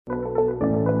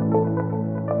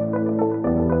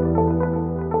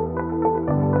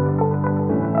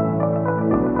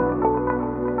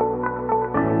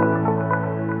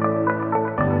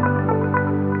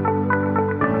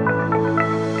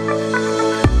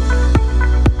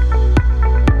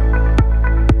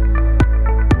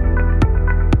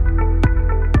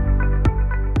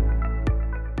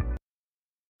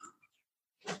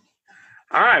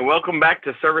welcome back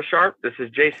to Service Sharp. This is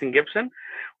Jason Gibson.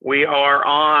 We are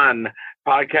on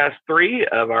podcast 3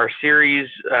 of our series,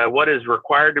 What is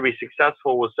Required to be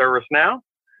Successful with ServiceNow.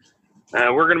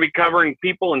 We're going to be covering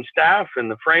people and staff and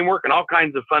the framework and all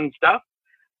kinds of fun stuff.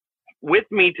 With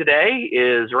me today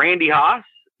is Randy Haas,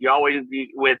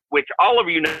 which all of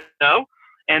you know.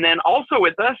 And then also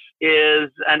with us is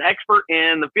an expert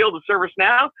in the field of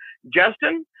ServiceNow,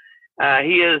 Justin.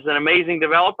 He is an amazing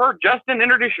developer. Justin,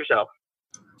 introduce yourself.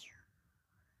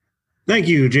 Thank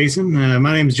you, Jason.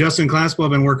 My name is Justin Claspel.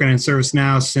 I've been working in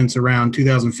ServiceNow since around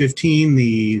 2015.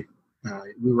 We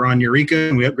were on Eureka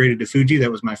and we upgraded to Fuji.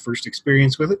 That was my first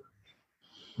experience with it.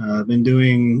 I've been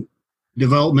doing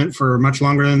development for much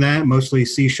longer than that, mostly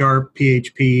C#,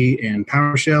 PHP, and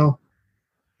PowerShell.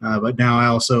 But now I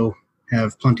also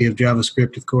have plenty of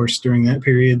JavaScript, of course, during that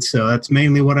period. So that's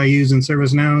mainly what I use in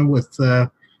ServiceNow with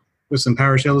some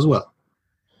PowerShell as well.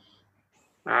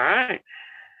 All right.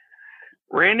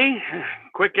 Randy,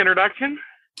 quick introduction.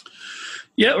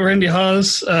 Yeah, Randy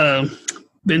Haas.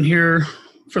 Been here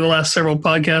for the last several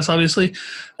podcasts, obviously.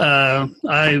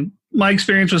 My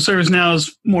experience with ServiceNow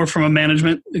is more from a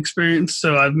management experience.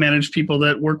 So I've managed people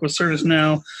that work with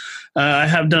ServiceNow. I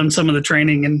have done some of the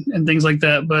training and things like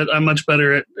that, but I'm much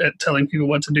better at telling people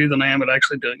what to do than I am at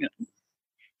actually doing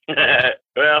it.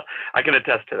 Well, I can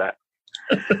attest to that.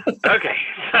 Okay,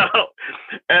 so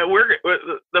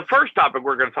the first topic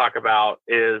we're going to talk about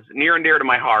is near and dear to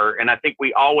my heart, and I think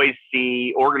we always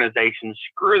see organizations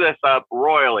screw this up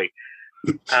royally.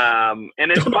 And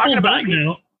it's talking about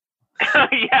people.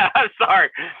 Yeah,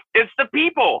 sorry. It's the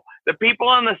people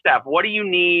on the staff. What do you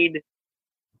need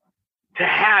to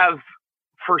have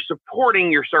for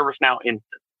supporting your ServiceNow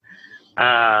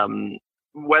instance?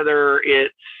 Whether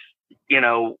it's,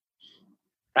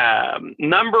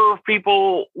 number of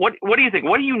people, what do you think?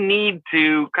 What do you need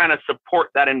to kind of support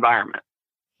that environment?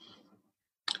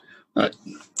 I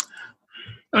mean,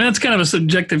 that's kind of a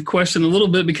subjective question a little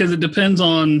bit because it depends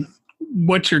on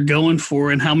what you're going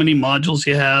for and how many modules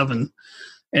you have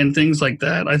and things like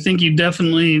that. I think you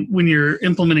definitely, when you're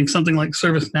implementing something like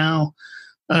ServiceNow,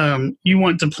 you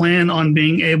want to plan on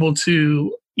being able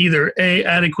to either A,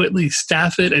 adequately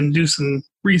staff it and do some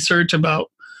research about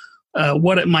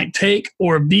what it might take,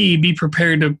 or B, be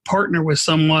prepared to partner with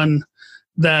someone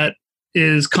that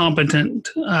is competent,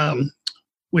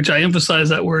 which I emphasize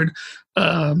that word,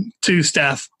 to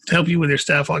staff, to help you with your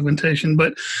staff augmentation.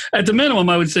 But at the minimum,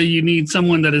 I would say you need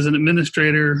someone that is an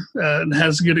administrator and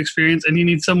has good experience, and you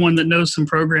need someone that knows some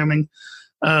programming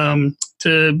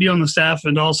to be on the staff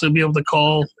and also be able to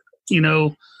call,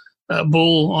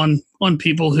 bull on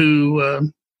people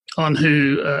who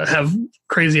have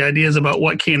crazy ideas about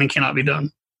what can and cannot be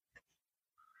done.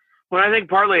 Well, I think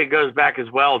partly it goes back as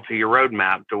well to your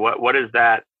roadmap, to what is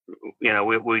that,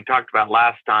 we talked about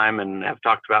last time and have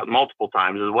talked about multiple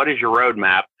times, is what is your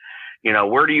roadmap?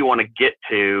 Where do you want to get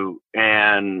to?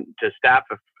 And to staff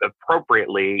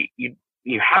appropriately,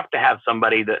 you have to have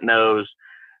somebody that knows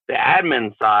the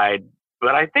admin side.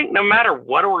 But I think no matter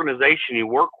what organization you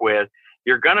work with,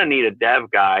 you're going to need a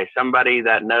dev guy, somebody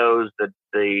that knows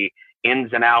the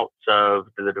ins and outs of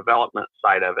the development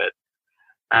side of it.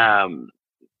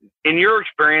 In your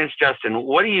experience, Justin,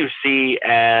 what do you see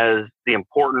as the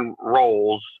important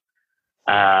roles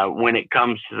when it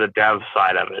comes to the dev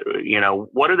side of it?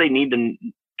 What do they need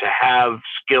to have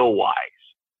skill-wise?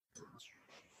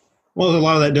 Well, a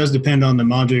lot of that does depend on the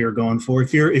module you're going for.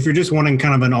 If you're just wanting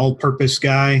kind of an all-purpose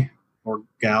guy or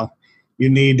gal, you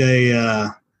need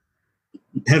a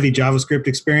heavy JavaScript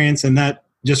experience, and that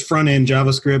just front-end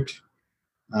JavaScript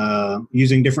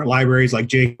using different libraries like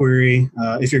jQuery.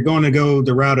 If you're going to go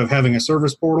the route of having a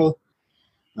service portal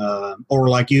or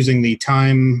like using the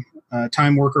time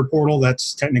worker portal,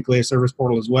 that's technically a service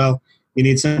portal as well. You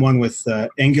need someone with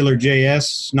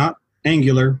AngularJS, not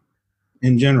Angular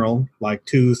in general, like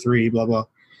 2, 3, blah, blah.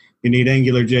 You need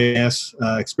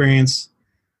AngularJS experience,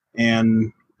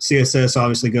 and CSS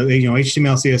obviously goes,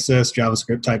 HTML, CSS,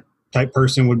 JavaScript type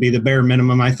person would be the bare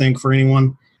minimum, I think, for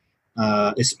anyone,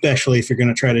 especially if you're going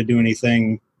to try to do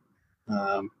anything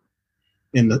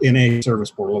in a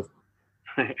service portal.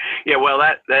 Yeah, well,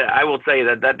 that I will say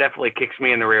that definitely kicks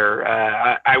me in the rear.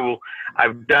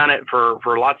 I've done it for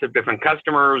lots of different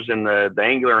customers in the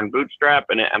Angular and Bootstrap,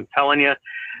 and I'm telling you,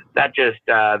 that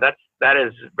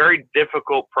is very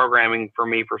difficult programming for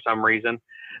me for some reason.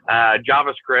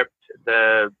 JavaScript,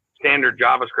 the standard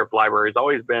JavaScript library, has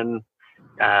always been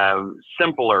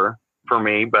simpler for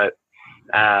me, but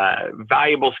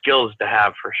valuable skills to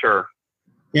have for sure.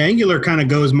 Yeah, Angular kind of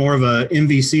goes more of a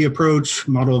MVC approach,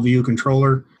 model view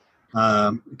controller.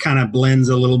 Kind of blends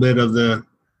a little bit of the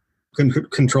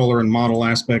controller and model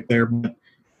aspect there. But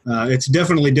it's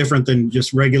definitely different than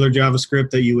just regular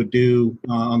JavaScript that you would do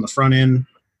on the front end.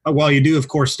 While you do, of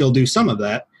course, still do some of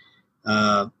that.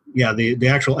 The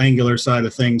actual Angular side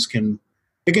of things can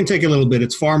take a little bit.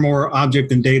 It's far more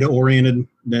object and data oriented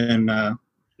than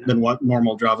what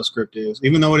normal JavaScript is,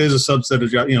 even though it is a subset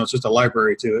of it's just a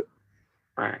library to it.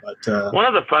 Right. But, one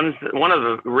of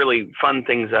the really fun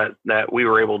things that we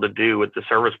were able to do with the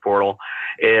service portal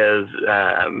is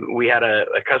we had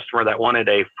a customer that wanted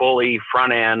a fully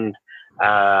front end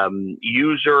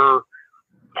user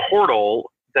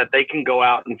portal that they can go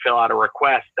out and fill out a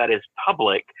request that is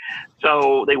public.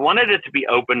 So they wanted it to be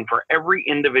open for every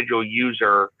individual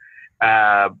user,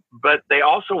 but they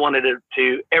also wanted it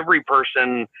to every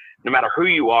person, no matter who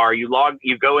you are. You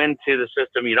go into the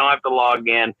system, you don't have to log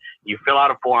in, you fill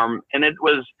out a form, and it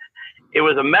was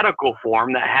a medical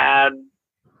form that had,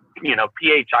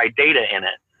 PHI data in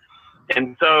it.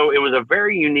 And so it was a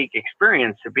very unique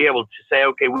experience to be able to say,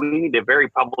 okay, we need a very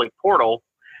public portal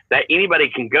that anybody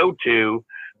can go to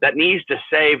that needs to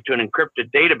save to an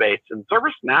encrypted database. And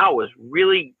ServiceNow was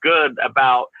really good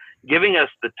about giving us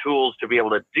the tools to be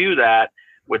able to do that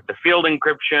with the field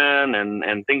encryption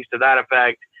and things to that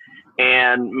effect,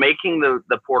 and making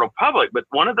the portal public. But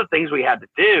one of the things we had to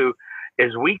do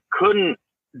is we couldn't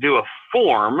do a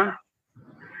form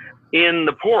in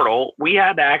the portal. We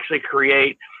had to actually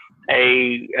create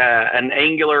an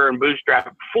Angular and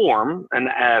Bootstrap form,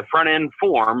 a front end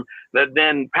form that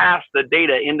then passed the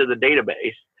data into the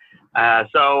database.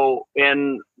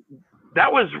 And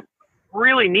that was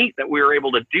really neat that we were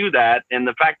able to do that. And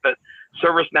the fact that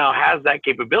ServiceNow has that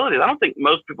capability, I don't think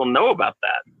most people know about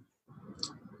that.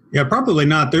 Yeah, probably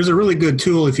not. There's a really good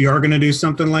tool if you are going to do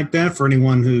something like that for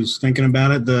anyone who's thinking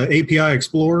about it. The API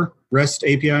Explorer, REST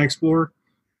API Explorer,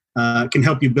 can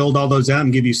help you build all those out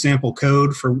and give you sample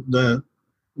code for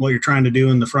what you're trying to do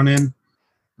in the front end.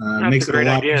 That's makes a great it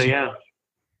a lot idea, easier.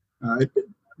 yeah.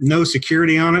 No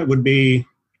security on it would be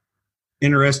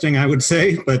interesting, I would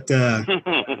say, but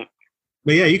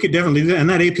yeah, you could definitely do that. And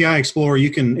that API Explorer,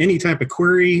 you can, any type of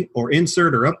query or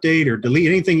insert or update or delete,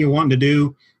 anything you want to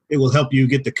do, it will help you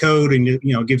get the code,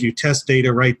 and gives you test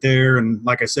data right there. And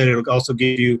like I said, it'll also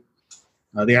give you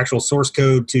the actual source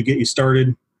code to get you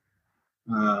started.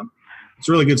 It's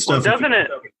really good stuff. Well, doesn't it?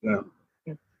 Yeah.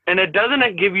 And doesn't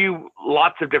it give you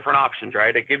lots of different options,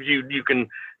 right? It gives you,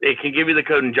 it can give you the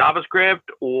code in JavaScript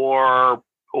or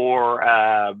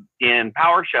in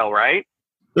PowerShell, right?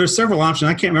 There's several options.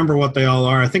 I can't remember what they all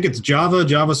are. I think it's Java,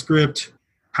 JavaScript,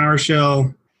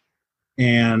 PowerShell,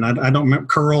 and I don't remember,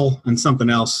 curl and something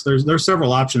else. There's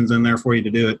several options in there for you to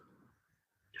do it.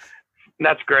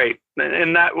 That's great.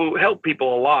 And that will help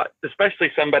people a lot,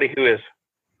 especially somebody who is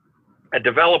a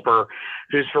developer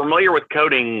who's familiar with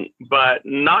coding, but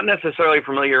not necessarily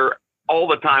familiar all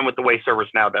the time with the way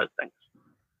ServiceNow does things.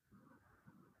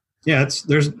 Yeah,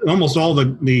 there's almost all the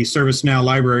ServiceNow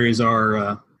libraries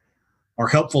are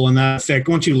helpful in that effect.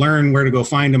 Once you learn where to go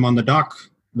find them on the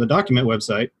document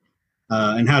website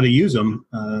and how to use them,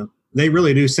 they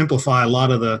really do simplify a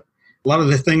lot of the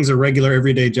things a regular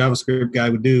everyday JavaScript guy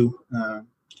would do.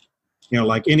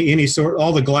 Like any sort,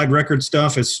 all the glide record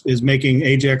stuff is making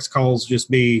AJAX calls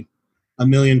just be a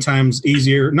million times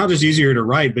easier. Not just easier to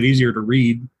write, but easier to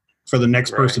read for the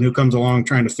next person who comes along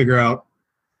trying to figure out,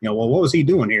 what was he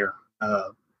doing here?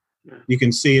 You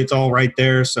can see it's all right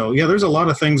there. So yeah, there's a lot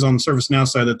of things on the ServiceNow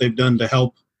side that they've done to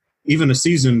help even a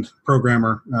seasoned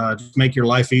programmer just make your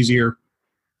life easier,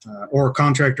 or a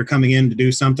contractor coming in to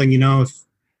do something.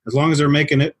 As long as they're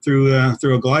making it through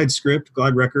a glide script,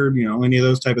 glide record, any of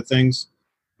those type of things.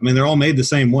 I mean, they're all made the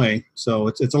same way, so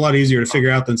it's a lot easier to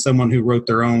figure out than someone who wrote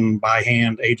their own by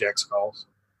hand AJAX calls.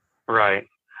 Right.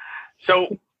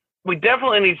 So we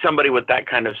definitely need somebody with that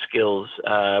kind of skills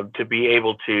to be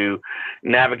able to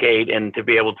navigate and to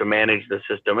be able to manage the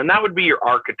system, and that would be your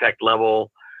architect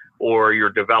level or your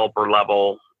developer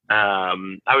level.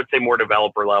 I would say more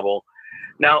developer level.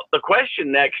 Now, the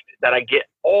question next that I get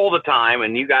all the time,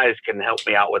 and you guys can help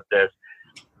me out with this,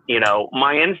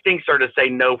 my instincts are to say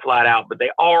no flat out, but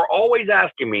they are always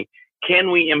asking me,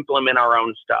 can we implement our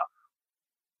own stuff?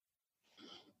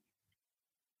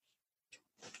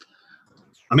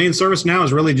 I mean, ServiceNow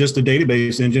is really just a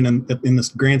database engine in this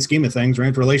grand scheme of things,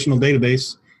 right? Relational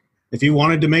database. If you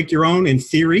wanted to make your own, in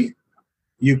theory,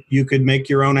 you could make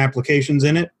your own applications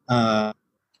in it.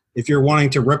 If you're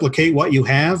wanting to replicate what you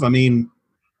have, I mean,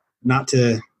 not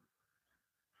to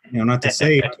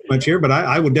say too much here, but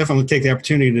I would definitely take the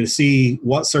opportunity to see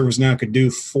what ServiceNow could do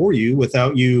for you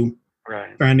without you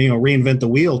trying to reinvent the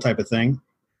wheel type of thing.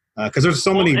 Because there's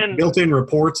so many built-in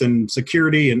reports and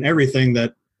security and everything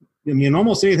that I mean,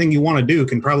 almost anything you want to do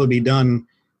can probably be done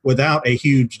without a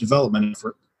huge development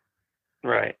effort.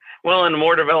 Right. Well, and the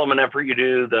more development effort you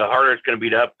do, the harder it's going to be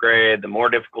to upgrade, the more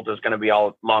difficult it's going to be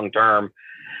all long term.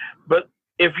 But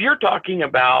if you're talking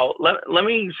about, let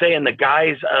me say, in the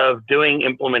guise of doing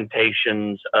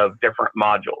implementations of different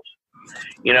modules,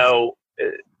 you know,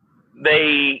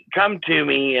 they come to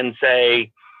me and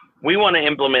say, we want to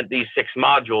implement these 6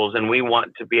 modules and we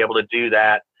want to be able to do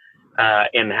that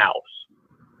in-house.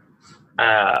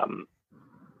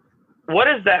 What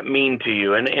does that mean to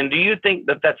you? And do you think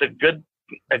that that's a good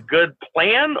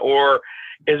plan, or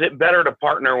is it better to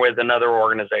partner with another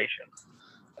organization?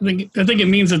 I think it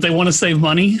means that they want to save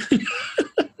money.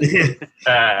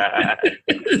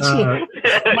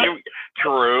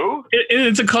 True.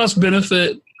 It's a cost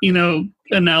benefit,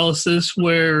 analysis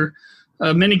where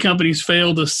many companies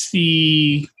fail to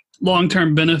see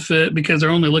long-term benefit because they're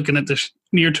only looking at the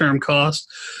near-term cost.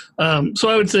 So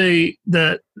I would say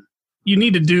that you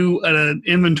need to do an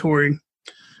inventory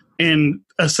and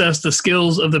assess the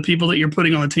skills of the people that you're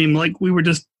putting on the team. Like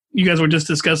you guys were just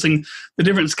discussing the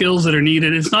different skills that are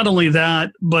needed. It's not only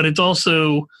that, but it's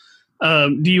also,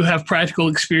 do you have practical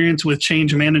experience with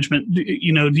change management? Do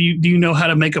you know how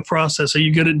to make a process? Are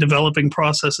you good at developing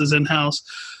processes in-house?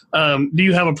 Do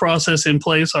you have a process in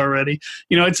place already?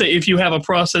 I'd say if you have a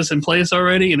process in place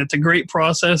already and it's a great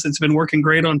process, it's been working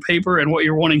great on paper, and what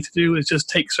you're wanting to do is just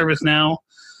take ServiceNow,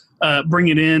 bring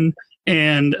it in,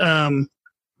 and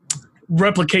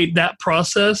replicate that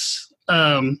process,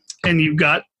 and you've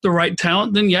got the right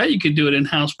talent, then yeah, you could do it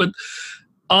in-house. But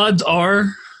odds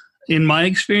are, in my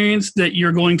experience, that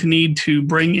you're going to need to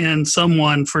bring in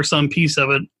someone for some piece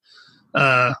of it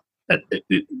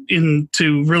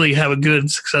to really have a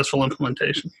good, successful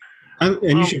implementation. And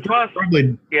you should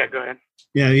probably go ahead.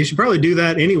 Yeah, you should probably do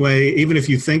that anyway, even if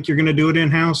you think you're going to do it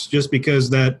in-house, just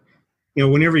because that,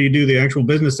 whenever you do the actual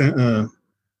business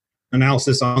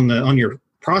analysis on your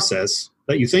process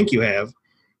that you think you have,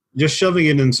 just shoving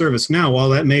it in ServiceNow, while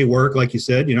that may work, like you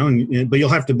said, but you'll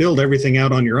have to build everything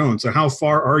out on your own. So how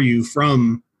far are you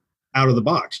from out of the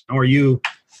box? Are you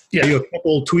a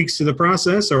couple tweaks to the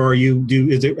process, or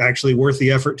is it actually worth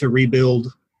the effort to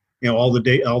rebuild, all the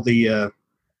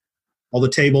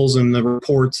tables and the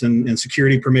reports and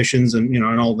security permissions and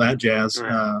and all that jazz.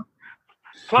 Right.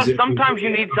 Plus, sometimes you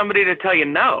need somebody to tell you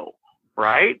no,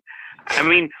 right? I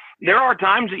mean, there are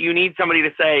times that you need somebody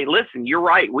to say, listen, you're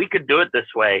right, we could do it this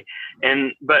way.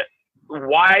 But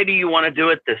why do you want to do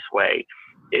it this way?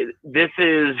 This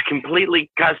is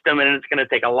completely custom and it's going to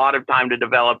take a lot of time to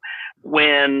develop,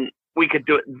 when we could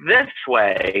do it this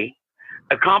way,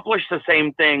 accomplish the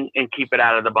same thing, and keep it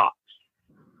out of the box.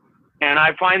 And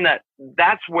I find that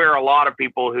that's where a lot of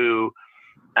people who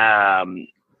are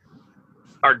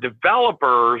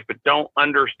developers but don't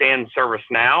understand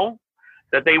ServiceNow,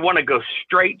 that they want to go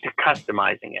straight to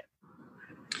customizing it.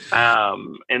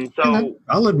 And so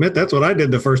I'll admit that's what I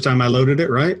did the first time I loaded it,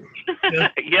 right?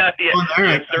 Yeah. All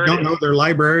right. I don't know their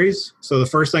libraries. So the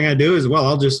first thing I do is,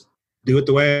 I'll just do it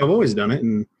the way I've always done it.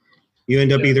 And you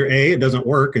end up either A, it doesn't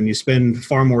work, and you spend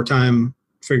far more time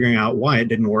figuring out why it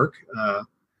didn't work.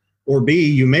 Or B,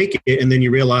 you make it and then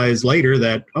you realize later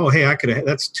that, oh, hey,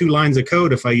 that's 2 lines of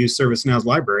code if I use ServiceNow's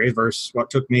library versus what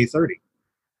took me 30.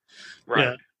 Right.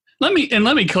 Yeah. Let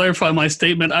me clarify my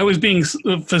statement. I was being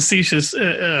facetious.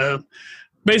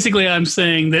 Basically, I'm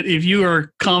saying that if you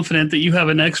are confident that you have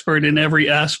an expert in every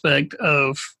aspect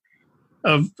of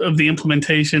the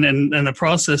implementation and the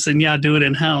process, then yeah, do it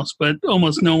in-house. But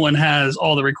almost no one has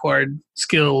all the required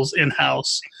skills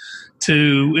in-house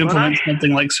to implement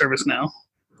something like ServiceNow.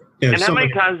 Yeah, and how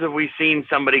many times have we seen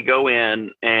somebody go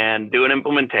in and do an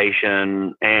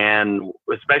implementation, and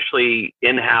especially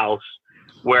in-house,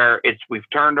 where we've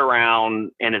turned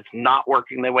around and it's not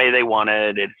working the way they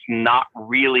wanted, it's not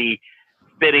really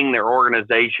fitting their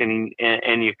organization,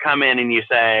 and you come in and you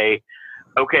say,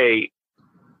 okay,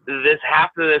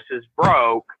 half of this is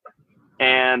broke,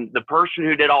 and the person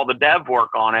who did all the dev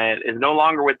work on it is no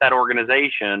longer with that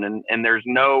organization, and there's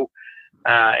no,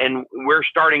 and we're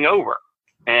starting over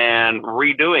and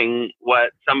redoing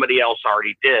what somebody else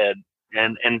already did.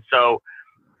 And so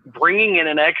bringing in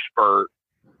an expert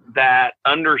that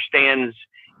understands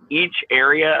each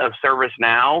area of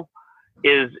ServiceNow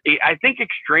is, I think,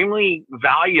 extremely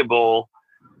valuable,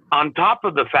 on top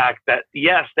of the fact that,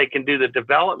 yes, they can do the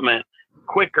development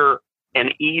quicker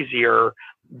and easier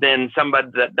than somebody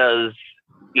that does,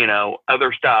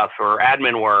 other stuff or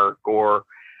admin work, or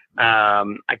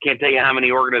I can't tell you how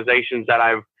many organizations that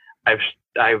I've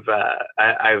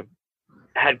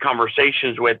had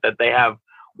conversations with that they have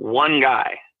one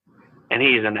guy, and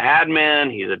he's an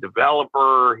admin, he's a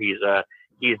developer, he's a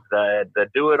he's the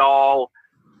do-it-all,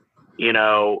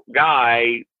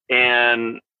 guy,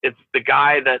 and it's the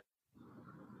guy that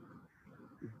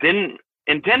didn't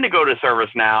intend to go to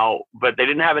ServiceNow, but they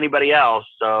didn't have anybody else,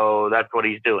 so that's what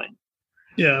he's doing.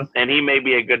 Yeah. And he may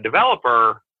be a good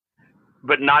developer,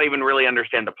 but not even really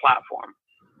understand the platform.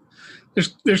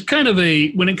 There's kind of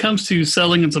when it comes to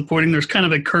selling and supporting, there's kind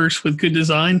of a curse with good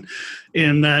design,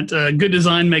 in that good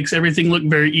design makes everything look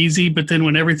very easy, but then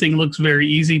when everything looks very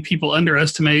easy, people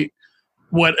underestimate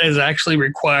what is actually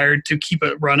required to keep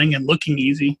it running and looking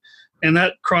easy. And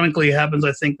that chronically happens,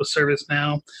 I think, with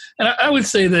ServiceNow. And I would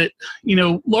say that,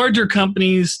 larger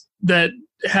companies that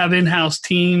have in-house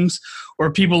teams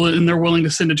or people and they're willing to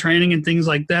send to training and things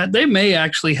like that, they may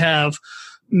actually have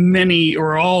many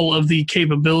or all of the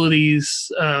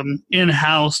capabilities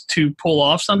in-house to pull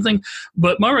off something.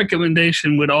 But my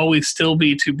recommendation would always still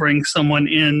be to bring someone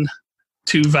in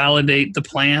to validate the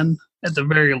plan, at the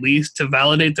very least, to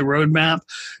validate the roadmap,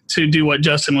 to do what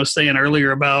Justin was saying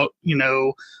earlier about,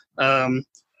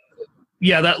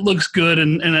 that looks good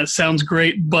and that sounds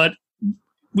great, but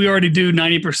we already do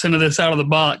 90% of this out of the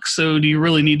box. So do you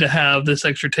really need to have this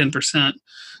extra 10%?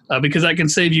 Because that can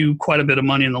save you quite a bit of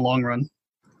money in the long run.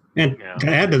 And to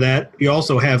add to that, you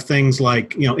also have things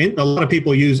like, a lot of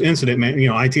people use incident,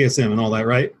 ITSM and all that,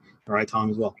 right? Or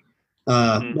ITOM as well.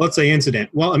 Let's say incident.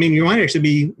 Well, you might actually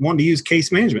be wanting to use case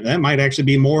management. That might actually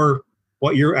be more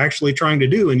what you're actually trying to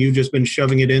do, and you've just been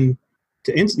shoving it in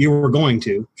you were going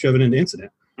to shove it into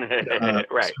incident. Right.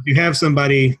 So if you have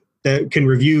somebody that can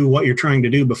review what you're trying to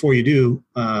do before you do,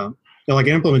 like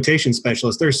an implementation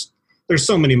specialist, there's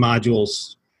so many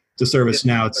modules to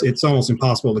ServiceNow. It's almost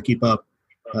impossible to keep up.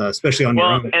 Especially on your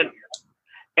own.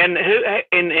 And hey,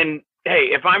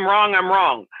 if I'm wrong, I'm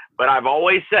wrong. But I've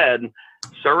always said,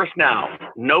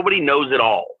 ServiceNow, nobody knows it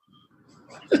all.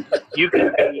 You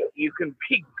can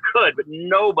be good, but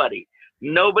nobody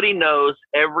knows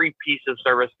every piece of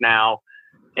ServiceNow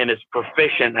and is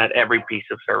proficient at every piece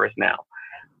of ServiceNow.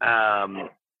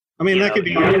 That could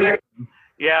be.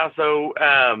 Yeah. So,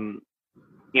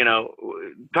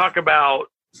 talk about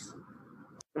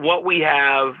what we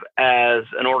have as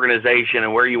an organization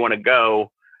and where you want to go.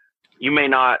 You may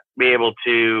not be able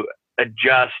to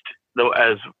adjust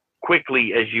as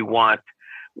quickly as you want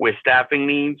with staffing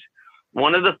needs.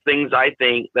 One of the things I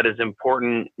think that is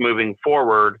important moving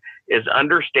forward is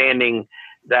understanding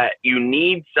that you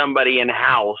need somebody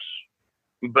in-house,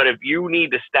 but if you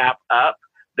need to staff up,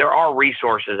 there are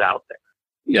resources out there.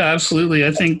 Yeah, absolutely.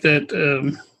 I think that,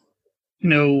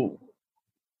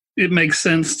 it makes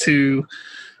sense to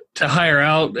hire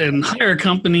out and hire a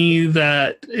company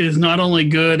that is not only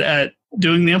good at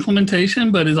doing the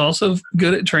implementation, but is also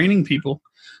good at training people.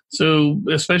 So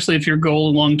especially if your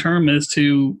goal long-term is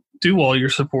to do all your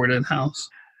support in-house.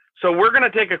 So we're going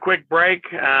to take a quick break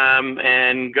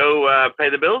and go pay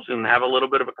the bills and have a little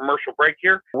bit of a commercial break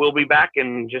here. We'll be back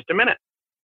in just a minute.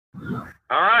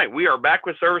 All right, we are back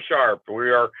with Service Sharp. We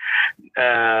are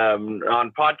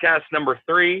on podcast number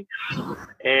 3,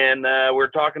 and we're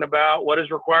talking about what is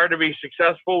required to be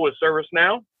successful with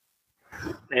ServiceNow.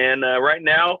 And right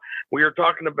now, we are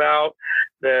talking about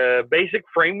the basic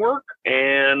framework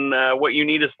and what you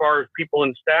need as far as people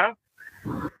and staff.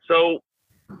 So,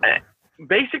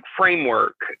 basic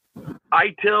framework.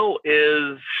 ITIL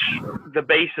is the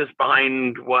basis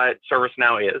behind what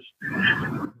ServiceNow is.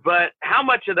 But how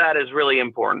much of that is really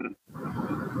important?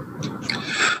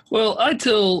 Well,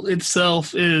 ITIL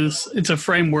itself it's a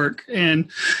framework.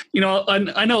 And,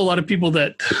 I know a lot of people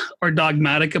that are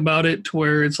dogmatic about it, to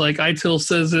where it's like ITIL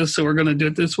says this, so we're going to do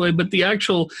it this way. But the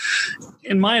actual,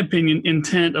 in my opinion,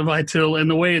 intent of ITIL and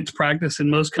the way it's practiced in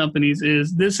most companies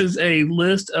is this is a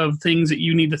list of things that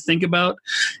you need to think about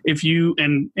if you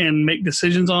and make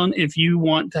decisions on if you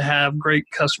want to have great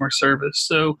customer service.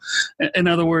 So in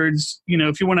other words,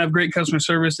 if you want to have great customer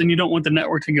service, then you don't want the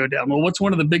network to go down. Well, what's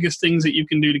one of the biggest things that you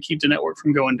can do to keep the network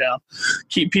from going down?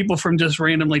 Keep people from just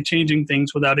randomly changing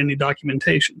things without any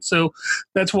documentation. So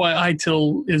that's why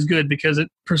ITIL is good, because it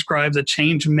prescribes a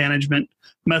change management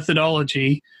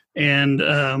methodology. And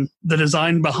the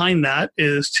design behind that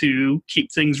is to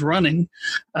keep things running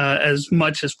as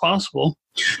much as possible.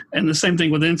 And the same thing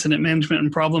with incident management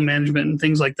and problem management and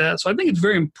things like that. So I think it's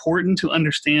very important to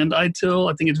understand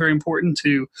ITIL. I think it's very important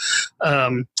to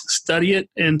study it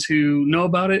and to know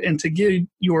about it and to give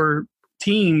your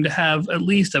team to have at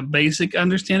least a basic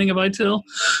understanding of ITIL.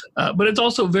 But it's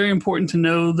also very important to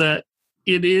know that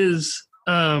it is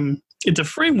it's a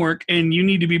framework, and you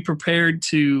need to be prepared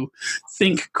to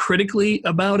think critically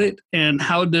about it and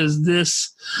how does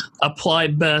this apply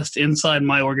best inside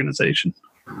my organization.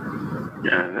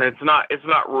 Yeah, it's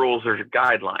not rules or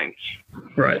guidelines.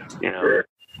 Right.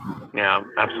 Yeah,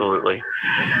 absolutely.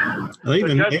 They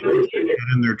even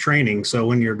in their training. So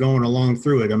when you're going along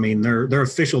through it, I mean, their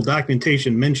official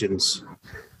documentation mentions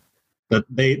that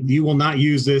you will not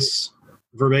use this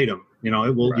verbatim. You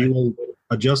will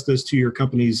adjust this to your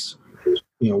company's,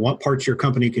 what parts your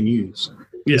company can use.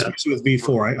 Yeah. Especially with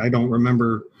V4. I don't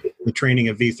remember the training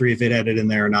of V3 if it had it in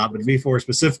there or not, but V4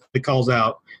 specifically calls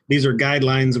out, these are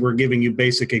guidelines. We're giving you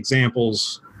basic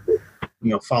examples,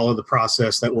 follow the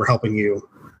process that we're helping you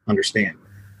understand.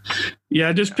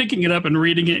 Yeah, just picking it up and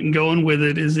reading it and going with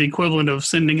it is the equivalent of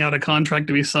sending out a contract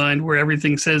to be signed where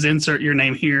everything says insert your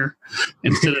name here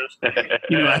instead of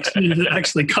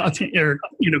actually copying or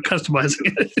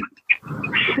customizing it.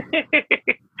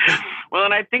 Well,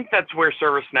 and I think that's where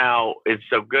ServiceNow is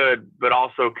so good, but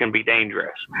also can be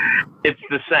dangerous. It's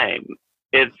the same.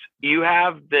 You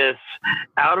have this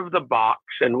out of the box,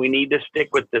 and we need to stick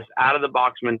with this out of the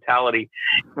box mentality,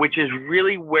 which is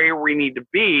really where we need to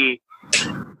be.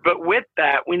 But with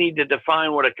that, we need to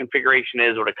define what a configuration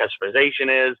is, what a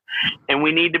customization is, and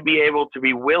we need to be able to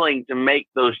be willing to make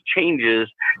those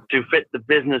changes to fit the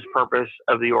business purpose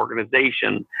of the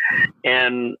organization,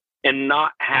 and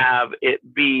not have it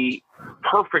be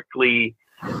perfectly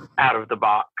out of the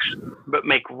box, but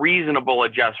make reasonable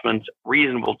adjustments,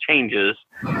 reasonable changes.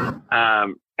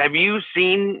 Have you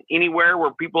seen anywhere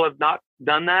where people have not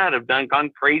done that, have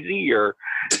gone crazy, or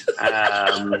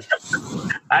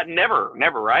never,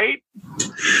 right?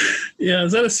 Yeah,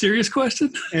 is that a serious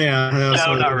question? Yeah. No,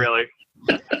 not really.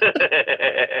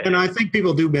 And I think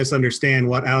people do misunderstand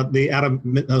what the out of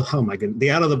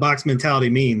the box mentality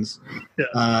means.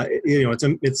 Yeah.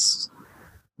 It's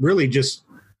really just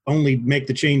only make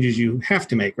the changes you have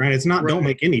to make, right? It's not don't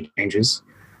make any changes.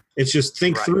 It's just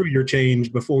think through your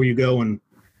change before you go and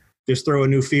just throw a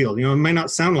new field. It may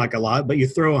not sound like a lot, but you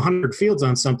throw 100 fields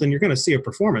on something, you're going to see a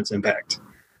performance impact.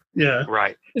 Yeah.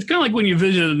 Right. It's kind of like when you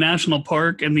visit a national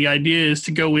park and the idea is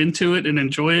to go into it and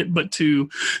enjoy it, but to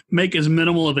make as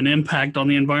minimal of an impact on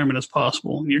the environment as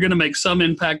possible. You're going to make some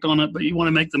impact on it, but you want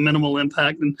to make the minimal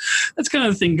impact. And that's kind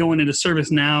of the thing going into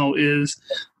ServiceNow is,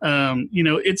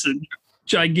 it's a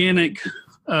gigantic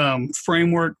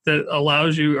framework that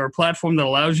allows you, or platform that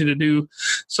allows you to do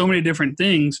so many different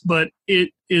things, but it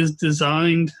is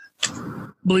designed,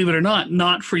 believe it or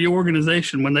not for your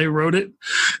organization. When they wrote it,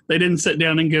 they didn't sit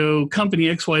down and go, company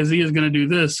XYZ is going to do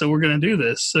this, so we're going to do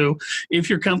this. So if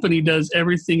your company does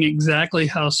everything exactly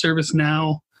how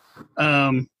ServiceNow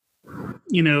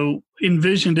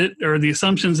envisioned it, or the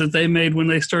assumptions that they made when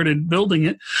they started building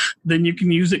it, then you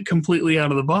can use it completely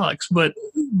out of the box. But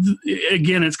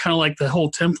again, it's kind of like the whole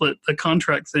template, the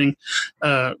contract thing.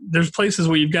 There's places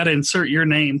where you've got to insert your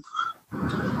name.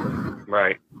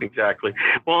 Right, exactly.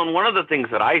 Well, and one of the things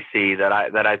that I see that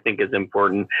I think is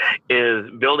important is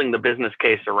building the business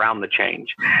case around the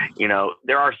change.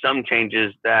 There are some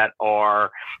changes that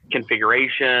are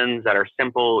configurations that are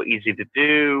simple, easy to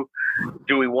do.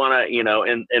 Do we want to,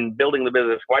 in building the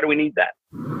business, why do we need that?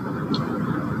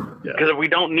 Because if we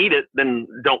don't need it, then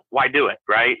why do it,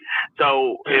 right?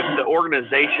 So if the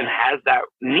organization has that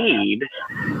need,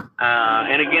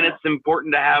 and again, it's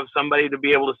important to have somebody to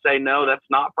be able to say, no, that's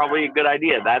not probably a good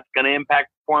idea. That's going to impact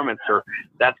performance, or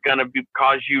that's going to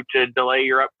cause you to delay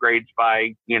your upgrades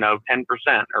by, 10%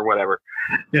 or whatever.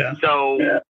 Yeah. So,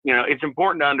 it's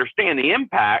important to understand the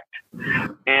impact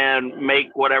and make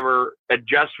whatever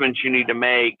adjustments you need to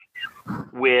make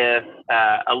with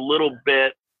a little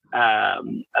bit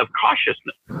of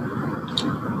cautiousness.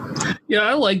 Yeah,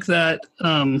 I like that.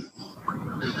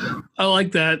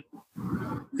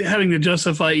 Having to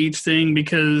justify each thing,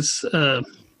 because in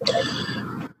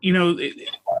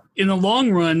the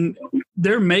long run,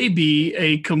 there may be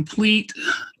a completely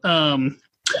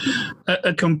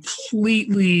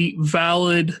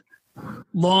valid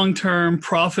long-term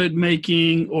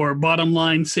profit-making or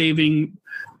bottom-line saving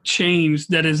change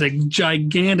that is a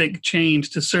gigantic change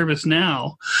to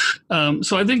ServiceNow.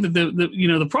 So I think that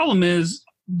the problem is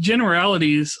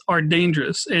generalities are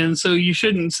dangerous, and so you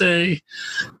shouldn't say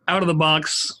out of the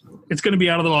box. It's going to be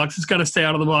out of the box. It's got to stay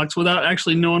out of the box without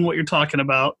actually knowing what you're talking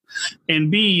about.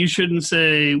 And B, you shouldn't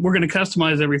say we're going to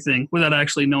customize everything without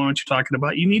actually knowing what you're talking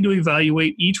about. You need to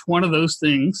evaluate each one of those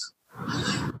things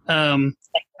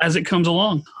as it comes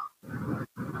along.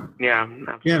 Yeah,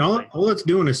 absolutely. Yeah, and all it's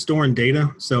doing is storing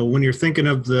data. So when you're thinking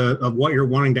of what you're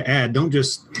wanting to add, don't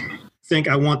just think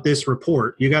I want this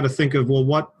report. You got to think of, well,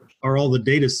 what are all the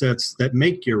data sets that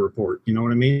make your report? You know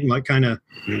what I mean? Like kind of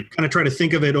try to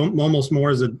think of it almost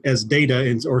more as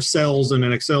data or cells in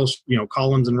an Excel,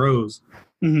 columns and rows,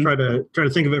 Mhm. Try to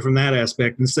think of it from that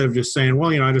aspect instead of just saying,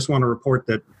 well, I just want to report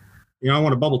that, I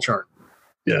want a bubble chart.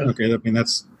 Yeah. Okay, I mean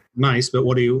that's nice, but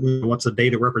what's the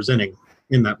data representing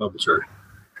in that bubble chart?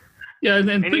 Yeah, and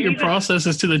And put your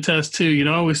processes to the test too.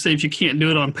 I always say if you can't do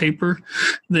it on paper,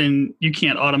 then you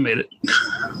can't automate it.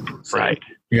 So, Right.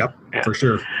 Yep, Yeah. for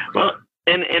sure. Well,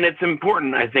 and it's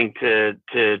important, I think, to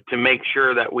make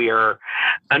sure that we are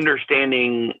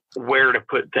understanding where to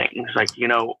put things. Like,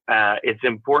 it's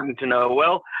important to know,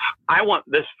 well, I want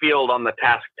this field on the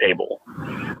task table.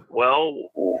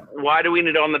 Well, why do we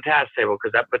need it on the task table?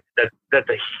 Because that's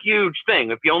a huge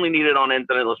thing. If you only need it on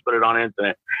incident, let's put it on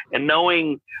incident. And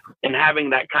knowing and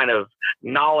having that kind of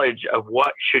knowledge of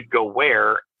what should go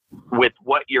where with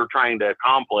what you're trying to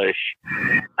accomplish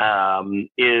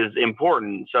is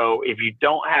important. So if you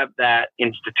don't have that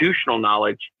institutional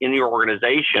knowledge in your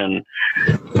organization,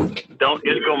 don't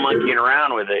just go monkeying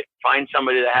around with it. Find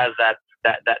somebody that has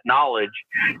that knowledge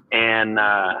and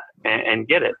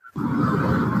get it.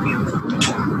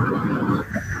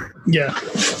 Yeah.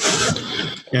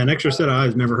 Yeah, an extra set of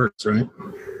eyes never hurts, right?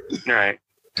 Right.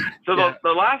 So the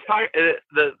last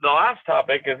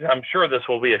topic is, I'm sure this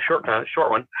will be a short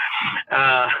one,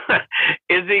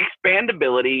 is the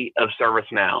expandability of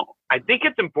ServiceNow. I think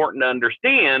it's important to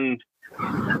understand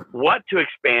what to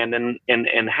expand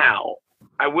and how.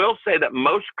 I will say that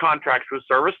most contracts with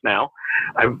ServiceNow,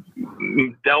 I've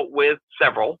dealt with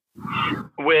several,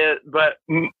 but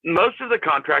most of the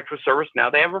contracts with ServiceNow,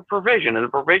 they have a provision, and the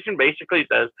provision basically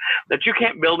says that you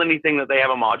can't build anything that they have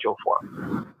a module for.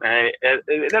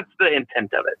 That's the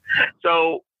intent of it.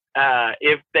 So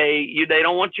if they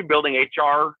don't want you building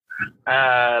HR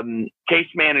case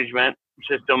management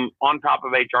system on top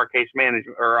of HR case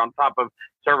management or on top of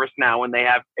ServiceNow when they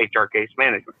have HR case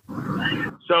management.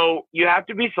 So you have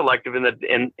to be selective in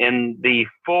the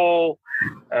full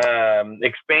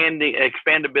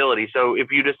expandability. So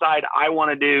if you decide I want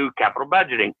to do capital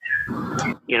budgeting,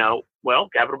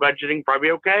 capital budgeting probably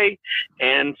okay,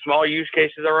 and small use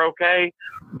cases are okay,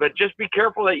 but just be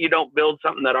careful that you don't build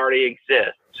something that already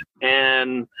exists.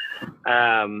 And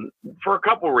for a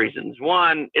couple of reasons.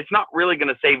 One, it's not really going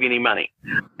to save you any money.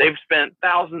 They've spent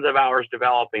thousands of hours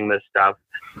developing this stuff,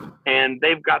 and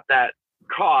they've got that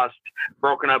cost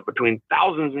broken up between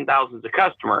thousands and thousands of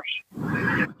customers.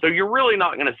 So you're really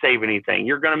not going to save anything.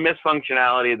 You're going to miss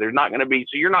functionality. You're not going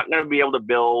to be able to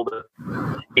build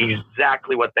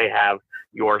exactly what they have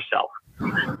yourself.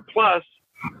 Plus,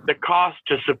 the cost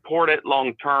to support it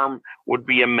long term would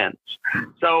be immense.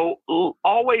 So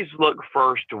always look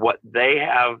first to what they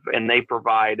have and they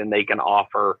provide and they can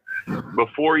offer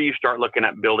before you start looking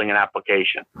at building an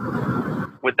application.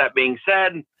 With that being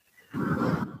said,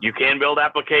 you can build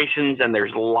applications, and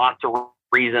there's lots of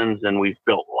reasons, and we've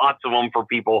built lots of them for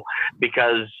people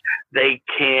because they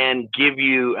can give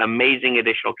you amazing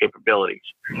additional capabilities.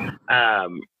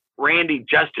 Randy,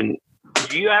 Justin,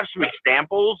 do you have some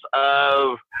examples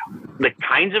of the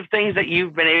kinds of things that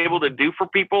you've been able to do for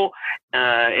people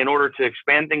in order to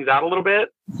expand things out a little bit?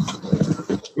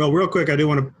 Well, real quick, I do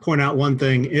want to point out one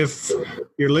thing. If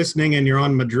you're listening and you're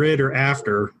on Madrid or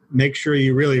after, make sure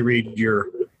you really read your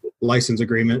license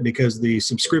agreement, because the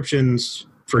subscriptions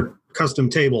for custom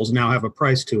tables now have a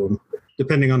price to them,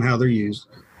 depending on how they're used.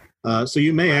 So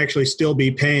you may actually still be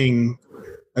paying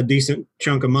a decent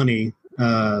chunk of money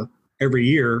every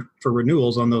year for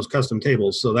renewals on those custom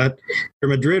tables. So that your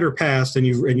Madrid or past and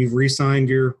you've re-signed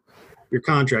your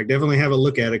contract, definitely have a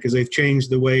look at it, because they've changed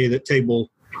the way that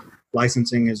table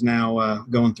licensing is now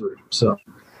going through. So,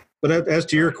 but as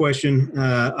to your question,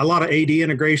 a lot of AD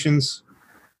integrations.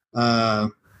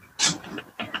 One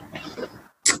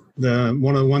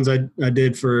of the ones I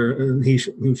did for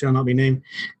who shall not be named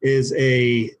is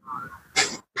a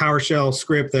PowerShell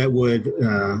script that would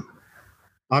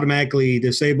automatically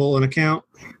disable an account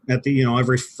at the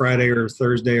every Friday or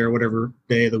Thursday or whatever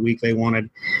day of the week they wanted.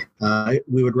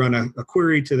 We would run a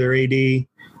query to their AD,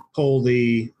 pull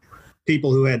the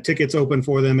people who had tickets open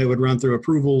for them. It would run through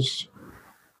approvals.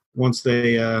 Once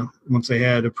they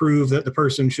had approved that the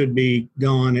person should be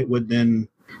gone, it would then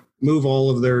move all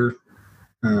of their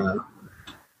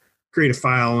create a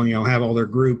file and have all their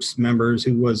groups members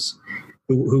who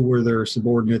were their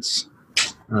subordinates,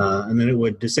 and then it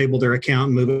would disable their account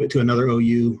and move it to another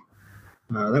OU.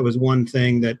 That was one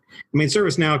thing that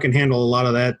ServiceNow can handle a lot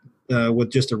of that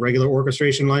with just a regular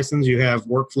orchestration license. You have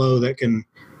workflow that can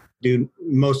do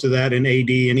most of that in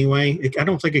AD anyway. I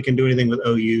don't think it can do anything with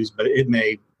OUs, but it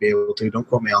may be able to. Don't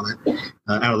quote me on that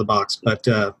out of the box. But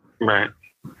right.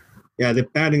 Yeah,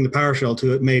 adding the PowerShell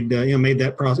to it made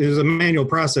that process. It was a manual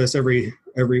process every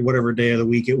whatever day of the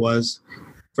week it was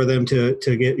for them to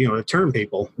get to turn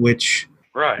people, which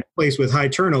Right. place with high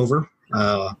turnover.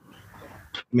 I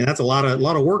mean, that's a lot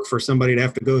of work for somebody to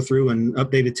have to go through and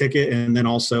update a ticket and then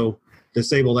also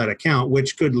disable that account,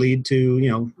 which could lead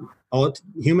to,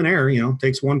 human error.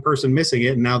 Takes one person missing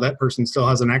it, and now that person still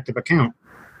has an active account.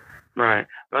 Right.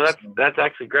 Well, that's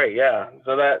actually great. Yeah.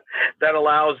 So that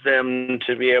allows them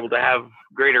to be able to have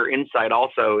greater insight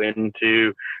also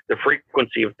into the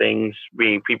frequency of things,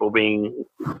 people being,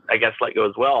 I guess, let go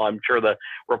as well. I'm sure the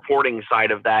reporting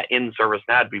side of that in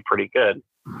ServiceNow would be pretty good.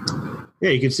 Yeah,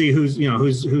 you can see who's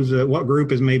what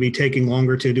group is maybe taking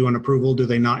longer to do an approval. Do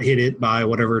they not hit it by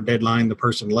whatever deadline the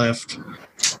person left?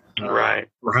 Right.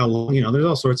 Or how long? There's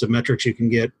all sorts of metrics you can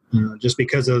get just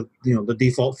because of the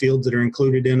default fields that are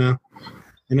included in an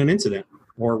incident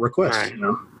or request.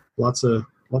 Right. Lots of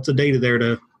data there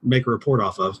to make a report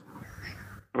off of.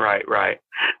 Right.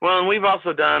 Well, and we've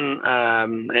also done,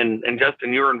 and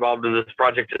Justin, you were involved in this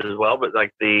project as well, but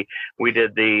we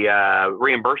did the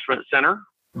reimbursement center.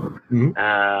 Mm-hmm.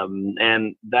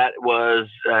 And that was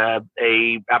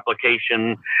a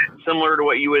application similar to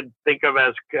what you would think of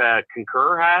as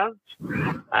Concur has,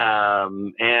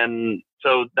 and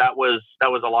so that was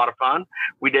a lot of fun.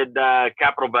 We did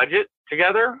capital budget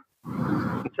together.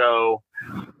 So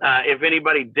if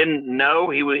anybody didn't know,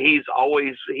 he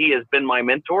has been my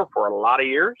mentor for a lot of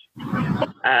years. Okay,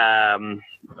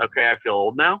 I feel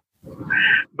old now.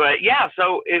 But yeah,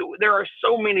 so there are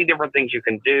so many different things you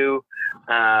can do.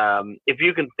 If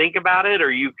you can think about it,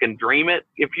 or you can dream it,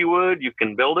 if you would, you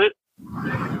can build it.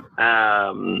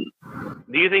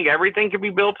 Do you think everything can be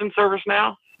built in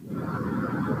ServiceNow?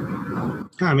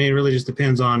 I mean, it really just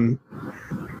depends on.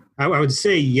 I would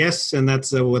say yes, and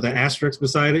that's with an asterisk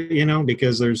beside it,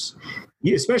 because there's,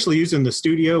 especially using the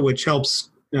Studio, which helps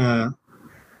you.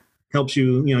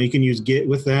 You can use Git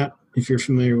with that. If you're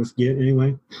familiar with Git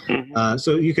anyway. Mm-hmm.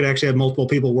 So you could actually have multiple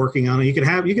people working on it. You could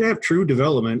have true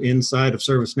development inside of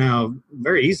ServiceNow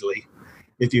very easily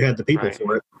if you had the people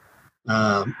for it.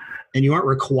 And you aren't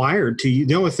required to.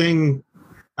 The only thing,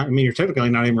 you're technically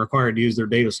not even required to use their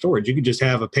data storage. You could just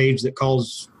have a page that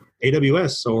calls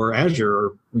AWS or Azure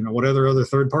or whatever other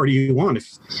third party you want.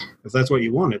 If that's what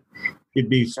you wanted, you'd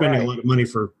be spending a lot of money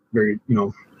for very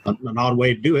an odd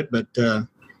way to do it, but.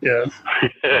 Yeah.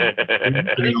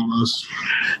 Almost.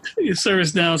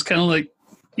 ServiceNow is kind of like,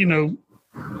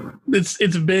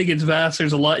 it's big, it's vast.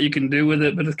 There's a lot you can do with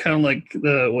it, but it's kind of like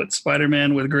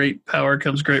Spider-Man, with great power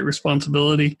comes great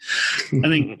responsibility. I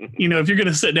think, if you're going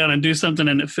to sit down and do something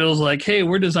and it feels like, hey,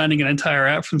 we're designing an entire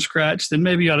app from scratch, then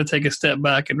maybe you ought to take a step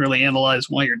back and really analyze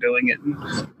why you're doing it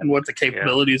and what the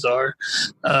capabilities are.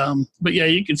 But yeah,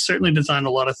 you can certainly design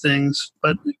a lot of things,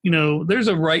 but there's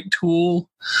a right tool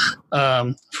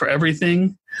for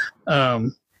everything.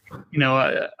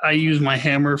 I use my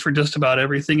hammer for just about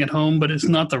everything at home, but it's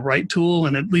not the right tool,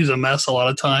 and it leaves a mess a lot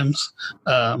of times.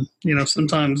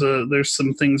 Sometimes there's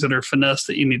some things that are finesse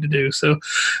that you need to do. So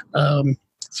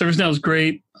ServiceNow is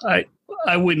great.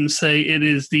 I wouldn't say it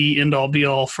is the end-all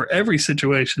be-all for every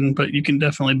situation, but you can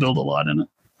definitely build a lot in it.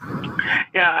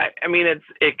 Yeah,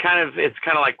 it's kind of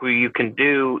like you can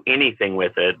do anything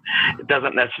with it. It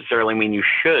doesn't necessarily mean you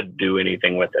should do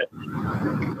anything with it.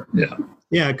 Yeah.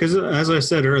 Yeah, because as I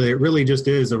said earlier, it really just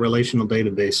is a relational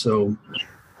database. So,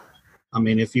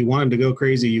 if you wanted to go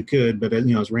crazy, you could. But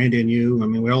as Randy and you,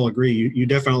 we all agree, you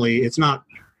definitely, it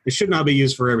should not be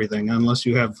used for everything unless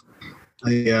you have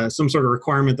some sort of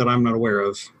requirement that I'm not aware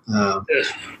of.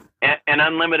 And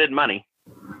unlimited money.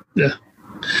 Yeah.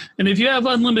 And if you have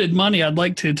unlimited money, I'd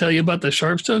like to tell you about the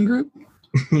Sharpstone Group.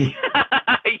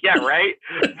 Yeah, right.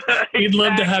 We'd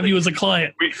love to have you as a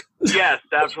client. Yes,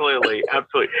 absolutely.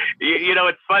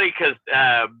 It's funny because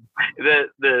I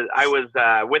was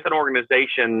with an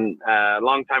organization a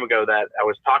long time ago that I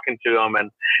was talking to them,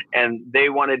 and they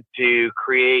wanted to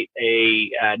create a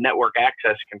network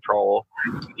access control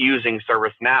using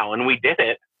ServiceNow, and we did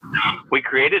it. We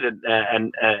created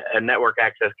a network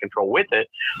access control with it,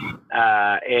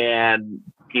 and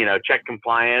checked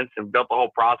compliance and built the whole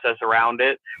process around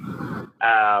it.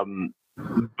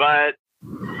 But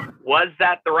was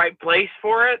that the right place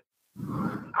for it?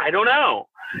 I don't know.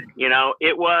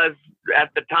 It was at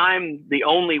the time the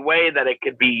only way that it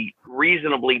could be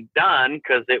reasonably done,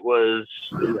 because it was,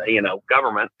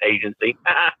 government agency.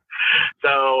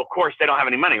 So of course they don't have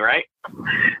any money, right?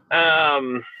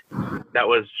 That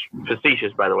was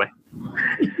facetious, by the way.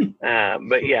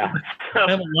 But yeah, I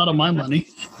have a lot of my money.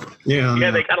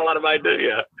 Yeah, they got a lot of money too.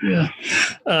 Yeah.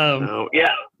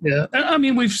 Yeah.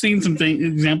 We've seen some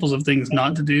examples of things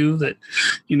not to do that.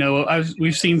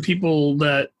 We've seen people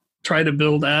that try to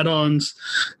build add-ons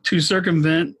to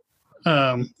circumvent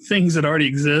things that already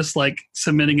exist, like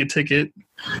submitting a ticket.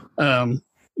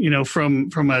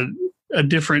 from a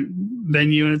different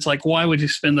venue, and it's like, why would you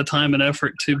spend the time and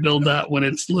effort to build that when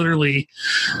it's literally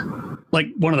like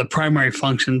one of the primary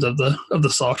functions of the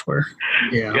software?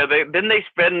 Yeah. They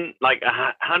spend like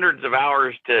hundreds of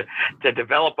hours to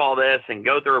develop all this and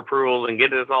go through approvals and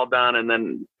get this all done, and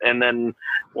then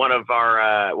one of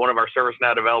our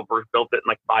ServiceNow developers built it in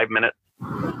like 5 minutes.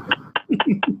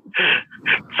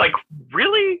 It's like,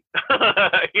 really?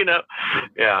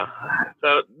 Yeah.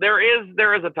 So there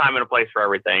is a time and a place for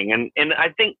everything. And I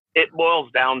think it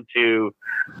boils down to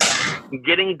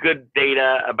getting good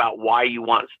data about why you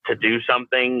want to do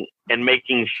something and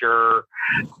making sure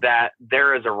that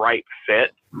there is a right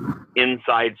fit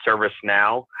inside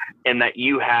ServiceNow and that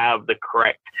you have the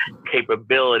correct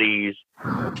capabilities,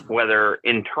 whether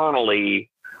internally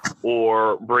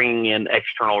or bringing in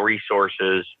external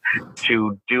resources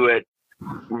to do it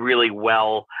really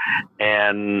well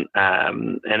and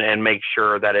make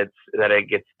sure that it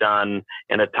gets done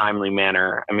in a timely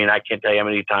manner. I mean, I can't tell you how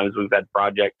many times we've had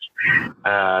projects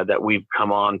that we've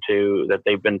come on to that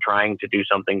they've been trying to do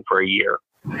something for a year,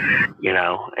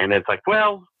 and it's like,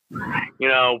 well,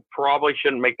 probably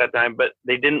shouldn't make that time, but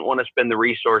they didn't want to spend the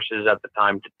resources at the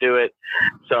time to do it.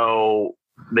 So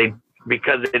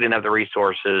because they didn't have the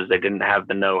resources, they didn't have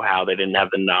the know-how, they didn't have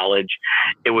the knowledge,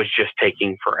 it was just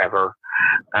taking forever.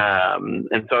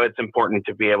 And so it's important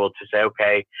to be able to say,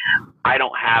 okay, I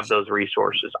don't have those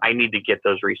resources. I need to get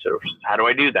those resources. How do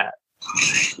I do that?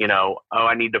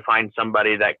 I need to find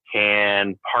somebody that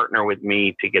can partner with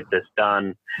me to get this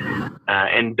done.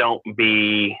 And don't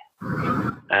be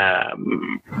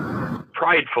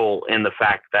prideful in the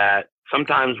fact that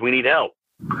sometimes we need help.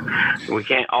 We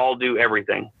can't all do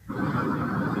everything.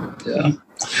 Yeah.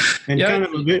 And kind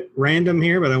of a bit random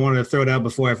here, but I wanted to throw it out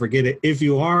before I forget it. If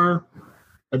you are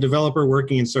a developer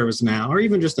working in ServiceNow, or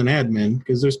even just an admin,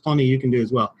 because there's plenty you can do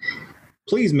as well,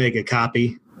 please make a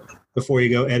copy before you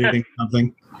go editing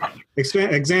something.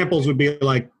 Examples would be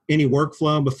like any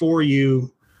workflow. Before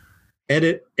you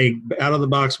edit a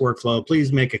out-of-the-box workflow,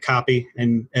 please make a copy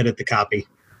and edit the copy.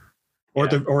 Or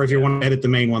if you want to edit the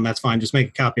main one, that's fine. Just make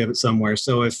a copy of it somewhere.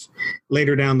 So if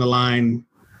later down the line,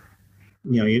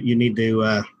 you need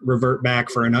to revert back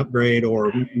for an upgrade,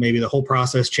 or maybe the whole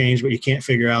process changed, but you can't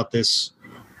figure out this,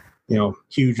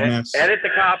 huge mess. Edit the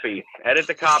copy.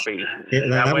 Yeah,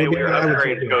 that way your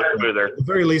upgrades go smoother. At the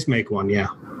very least, make one. Yeah.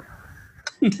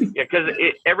 Yeah, because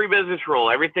every business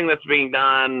rule, everything that's being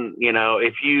done,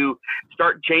 if you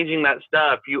start changing that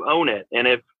stuff, you own it. And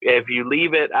if you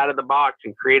leave it out of the box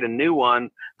and create a new one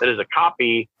that is a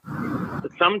copy,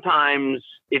 sometimes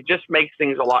it just makes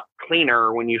things a lot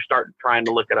cleaner when you start trying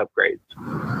to look at upgrades.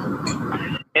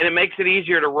 And it makes it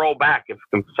easier to roll back if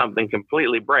something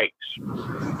completely breaks.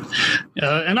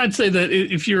 Yeah, and I'd say that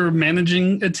if you're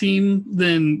managing a team,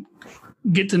 then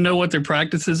get to know what their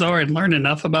practices are and learn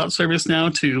enough about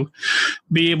ServiceNow to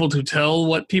be able to tell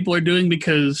what people are doing,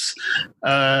 because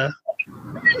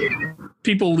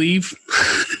people leave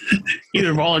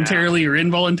either voluntarily or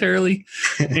involuntarily.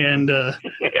 And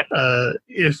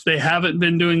if they haven't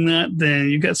been doing that, then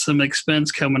you've got some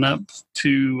expense coming up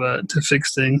to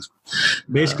fix things.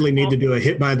 Basically need to do a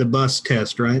hit by the bus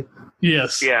test, right?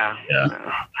 Yes. Yeah.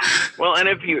 Well, and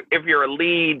if you're a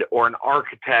lead or an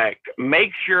architect,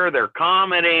 make sure they're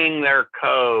commenting their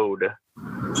code.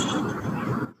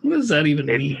 What does that even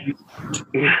mean?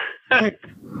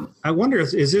 I wonder,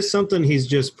 is this something he's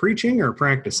just preaching or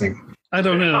practicing? I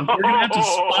don't know. We're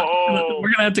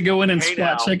gonna have to go in and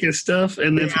spot check his stuff,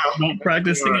 and if he's not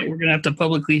practicing it, we're gonna have to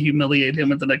publicly humiliate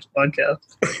him at the next podcast.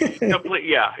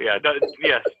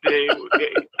 Yes.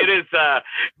 It is.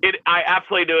 I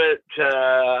absolutely do it.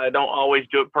 I don't always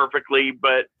do it perfectly,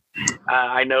 but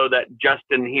I know that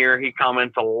Justin here, he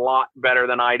comments a lot better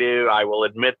than I do. I will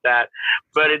admit that,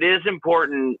 but it is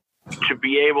important to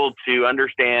be able to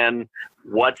understand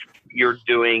what you're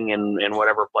doing in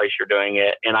whatever place you're doing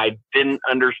it. And I didn't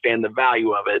understand the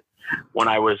value of it when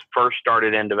I was first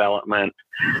started in development.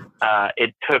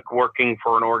 It took working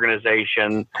for an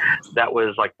organization that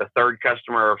was like the third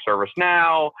customer of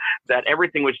ServiceNow, that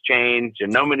everything was changed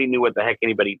and nobody knew what the heck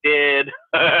anybody did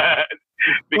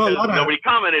because nobody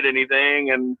commented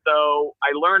anything. And so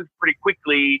I learned pretty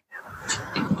quickly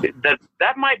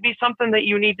that might be something that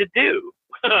you need to do.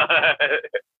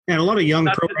 And a lot of young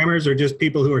programmers are just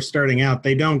people who are starting out.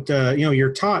 They don't,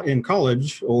 you're taught in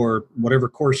college or whatever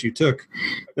course you took,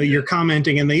 you're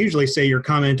commenting, and they usually say you're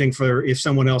commenting for if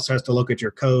someone else has to look at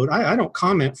your code. I don't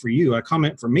comment for you. I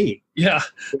comment for me. Yeah.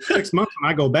 6 months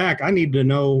when I go back, I need to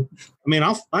know. I mean,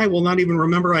 I will not even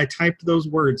remember I typed those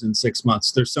words in 6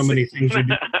 months. There's so many things you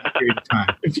do. period of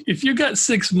time. If you got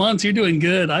 6 months, you're doing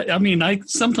good. I mean, I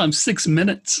sometimes 6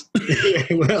 minutes.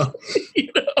 Well, You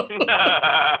know?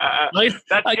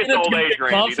 That's I just get up to old go age, get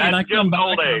Randy. coffee and I That's come just back.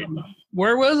 old age.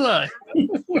 Where was I?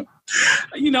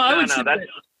 I would say that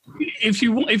if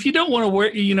you don't want to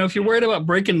work, if you're worried about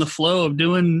breaking the flow of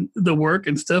doing the work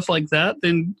and stuff like that,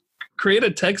 then create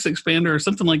a text expander or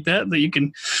something like that you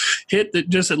can hit that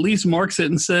just at least marks it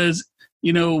and says,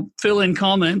 fill in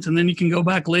comments, and then you can go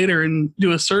back later and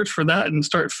do a search for that and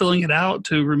start filling it out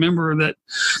to remember that,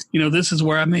 this is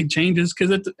where I made changes.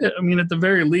 Because at the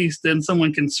very least, then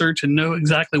someone can search and know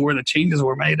exactly where the changes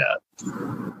were made at.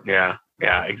 Yeah,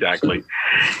 exactly.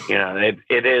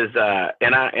 It is,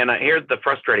 and here's the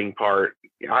frustrating part.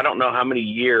 I don't know how many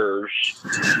years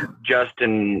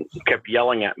Justin kept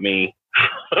yelling at me.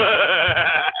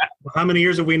 How many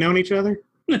years have we known each other?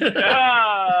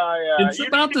 Yeah. It's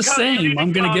about the same,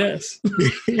 I'm going to guess.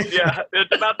 Yeah,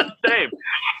 it's about the same.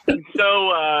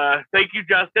 So thank you,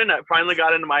 Justin. That finally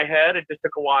got into my head. It just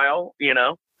took a while, But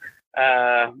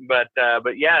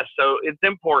yeah, so it's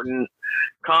important.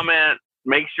 Comment.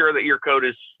 Make sure that your code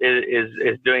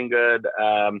is doing good.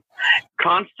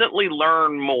 Constantly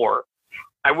learn more.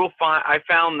 I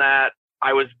found that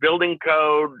I was building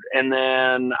code, and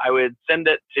then I would send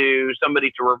it to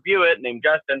somebody to review it named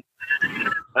Justin,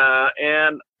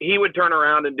 and he would turn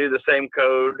around and do the same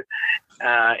code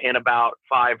in about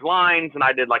 5 lines, and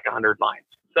I did like 100 lines.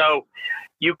 So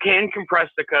you can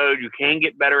compress the code. You can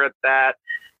get better at that,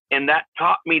 and that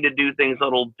taught me to do things a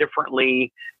little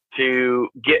differently to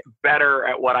get better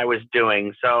at what I was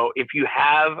doing. So if you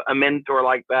have a mentor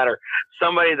like that or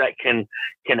somebody that can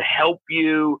help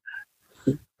you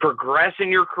progress in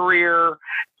your career,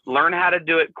 learn how to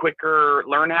do it quicker,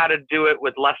 learn how to do it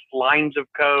with less lines of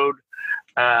code,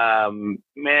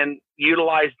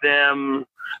 utilize them,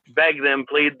 beg them,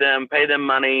 plead them, pay them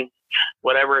money,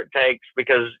 whatever it takes,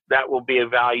 because that will be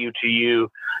of value to you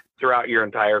throughout your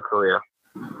entire career.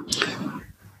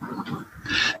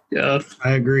 Yeah,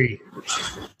 I agree.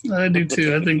 I do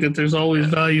too. I think that there's always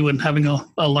value in having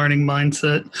a learning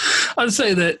mindset. I'd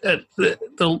say that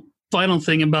the final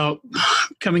thing about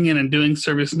coming in and doing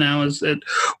ServiceNow is that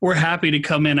we're happy to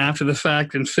come in after the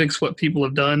fact and fix what people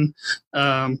have done.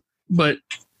 But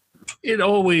it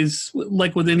always,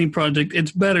 like with any project,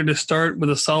 it's better to start with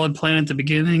a solid plan at the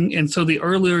beginning. And so the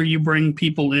earlier you bring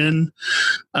people in,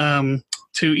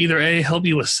 to either help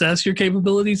you assess your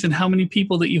capabilities and how many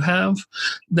people that you have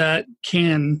that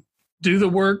can do the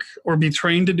work or be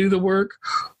trained to do the work,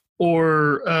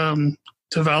 or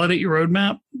to validate your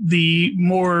roadmap, the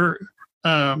more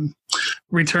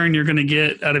return you're going to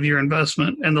get out of your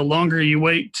investment. And the longer you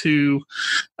wait to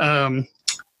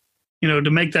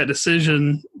make that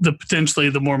decision, potentially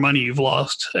the more money you've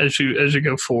lost as you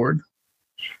go forward.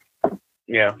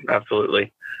 Yeah,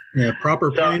 absolutely. Yeah,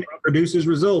 proper planning produces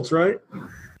results, right?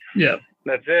 Yeah.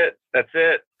 That's it.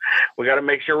 We got to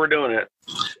make sure we're doing it.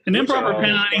 And improper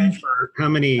planning, for how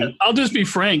many? I'll just be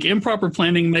frank, improper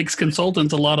planning makes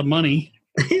consultants a lot of money.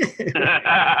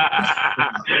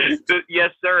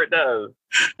 Yes, sir, it does.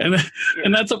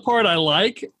 And that's a part I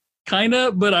like, kind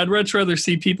of, but I'd much rather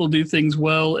see people do things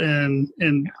well and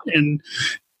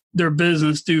their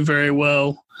business do very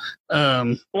well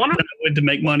than I would to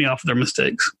make money off of their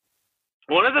mistakes.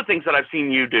 One of the things that I've seen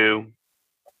you do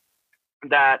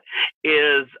that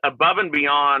is above and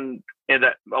beyond, and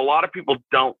that a lot of people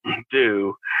don't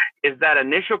do, is that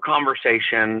initial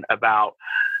conversation about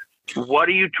what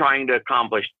are you trying to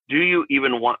accomplish? Do you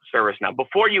even want ServiceNow?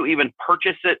 Before you even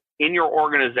purchase it in your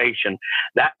organization,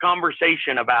 that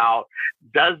conversation about,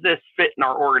 does this fit in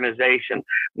our organization?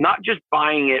 Not just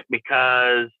buying it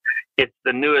because it's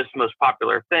the newest, most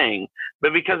popular thing,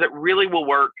 but because it really will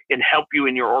work and help you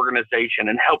in your organization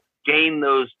and help gain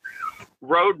those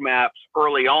roadmaps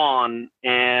early on.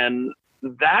 And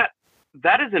that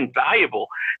is invaluable.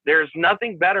 There's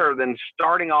nothing better than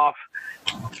starting off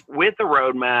with a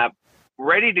roadmap,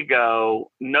 ready to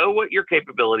go, know what your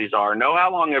capabilities are, know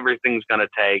how long everything's going to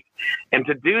take. And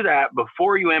to do that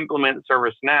before you implement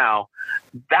ServiceNow,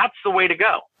 that's the way to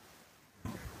go.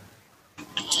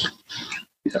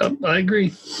 Yeah, I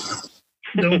agree.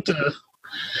 Don't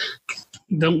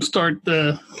start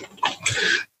the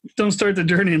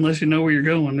journey unless you know where you're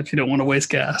going, if you don't want to waste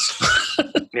gas.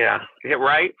 Yeah,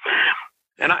 right.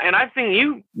 And I've seen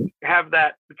you have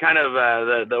that kind of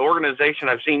the organization.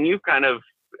 I've seen you kind of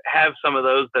have some of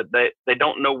those that they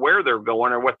don't know where they're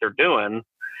going or what they're doing,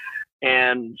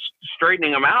 and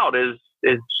straightening them out is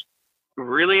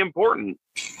really important.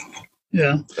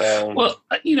 Yeah. Well,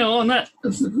 on that,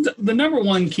 the number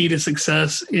one key to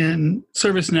success in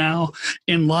ServiceNow,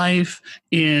 in life,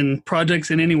 in projects,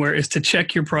 and anywhere is to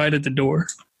check your pride at the door.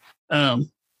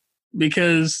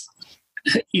 Because,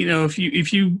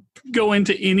 if you go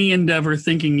into any endeavor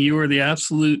thinking you are the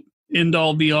absolute end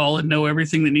all be all and know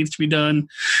everything that needs to be done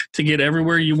to get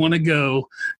everywhere you want to go,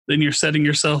 then you're setting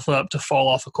yourself up to fall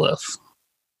off a cliff.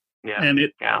 Yeah. And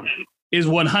it is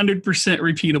 100%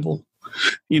 repeatable.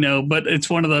 But it's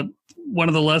one of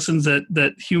the lessons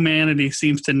that humanity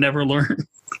seems to never learn.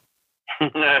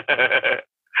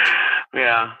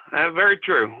 Yeah, very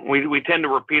true. We tend to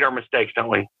repeat our mistakes, don't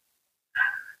we?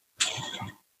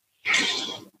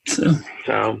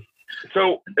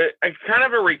 So kind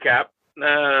of a recap.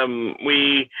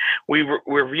 We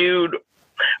reviewed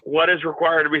what is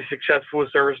required to be successful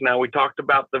with ServiceNow. We talked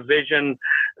about the vision,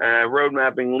 road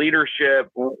mapping, leadership,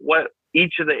 what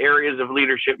each of the areas of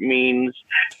leadership means.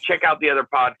 Check out the other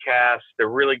podcasts. They're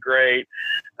really great.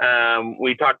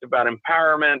 We talked about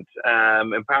empowerment,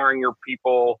 empowering your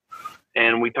people.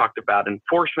 And we talked about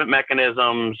enforcement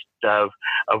mechanisms of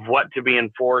what to be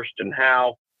enforced and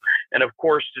how. And of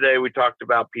course, today we talked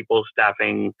about people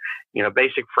staffing,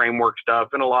 basic framework stuff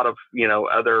and a lot of,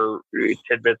 other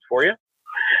tidbits for you.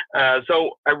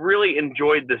 So I really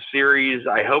enjoyed this series.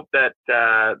 I hope that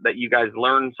you guys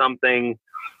learned something.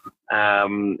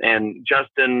 And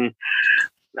Justin,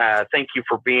 thank you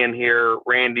for being here.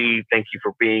 Randy, thank you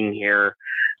for being here.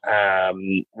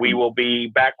 We will be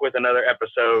back with another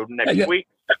episode next week.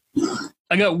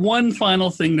 I got one final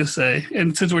thing to say.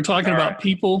 And since we're talking about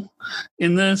people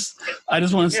in this, I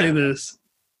just want to say this.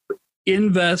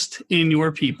 Invest in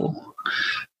your people.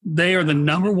 They are the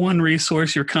number one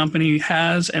resource your company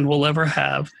has and will ever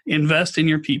have. Invest in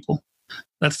your people.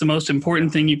 That's the most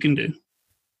important thing you can do.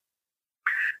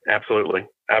 Absolutely.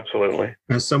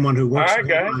 As someone who works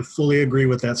there, I fully agree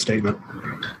with that statement.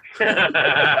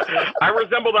 I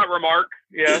resemble that remark.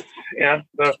 Yes. Yeah.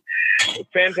 So,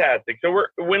 fantastic. So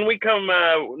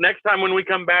next time when we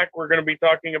come back, we're going to be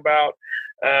talking about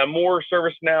more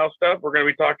ServiceNow stuff. We're going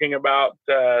to be talking about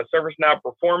ServiceNow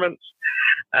performance,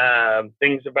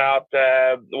 things about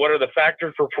what are the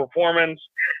factors for performance,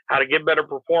 how to get better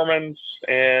performance,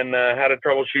 and how to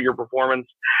troubleshoot your performance.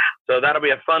 So that'll be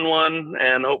a fun one,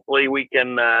 and hopefully we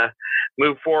can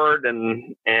move forward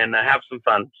and have some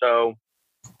fun. So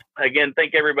again,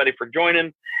 thank everybody for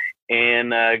joining,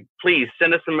 and please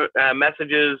send us some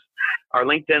messages. Our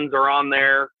LinkedIns are on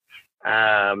there.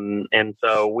 And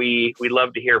so we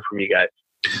love to hear from you guys.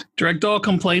 Direct all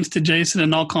complaints to Jason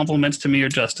and all compliments to me or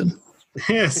Justin.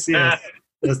 Yes.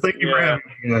 Thank you for having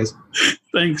me, guys.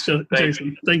 Thanks,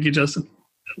 Jason. Thank you, Justin.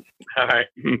 All right.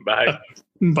 Bye.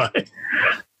 Bye.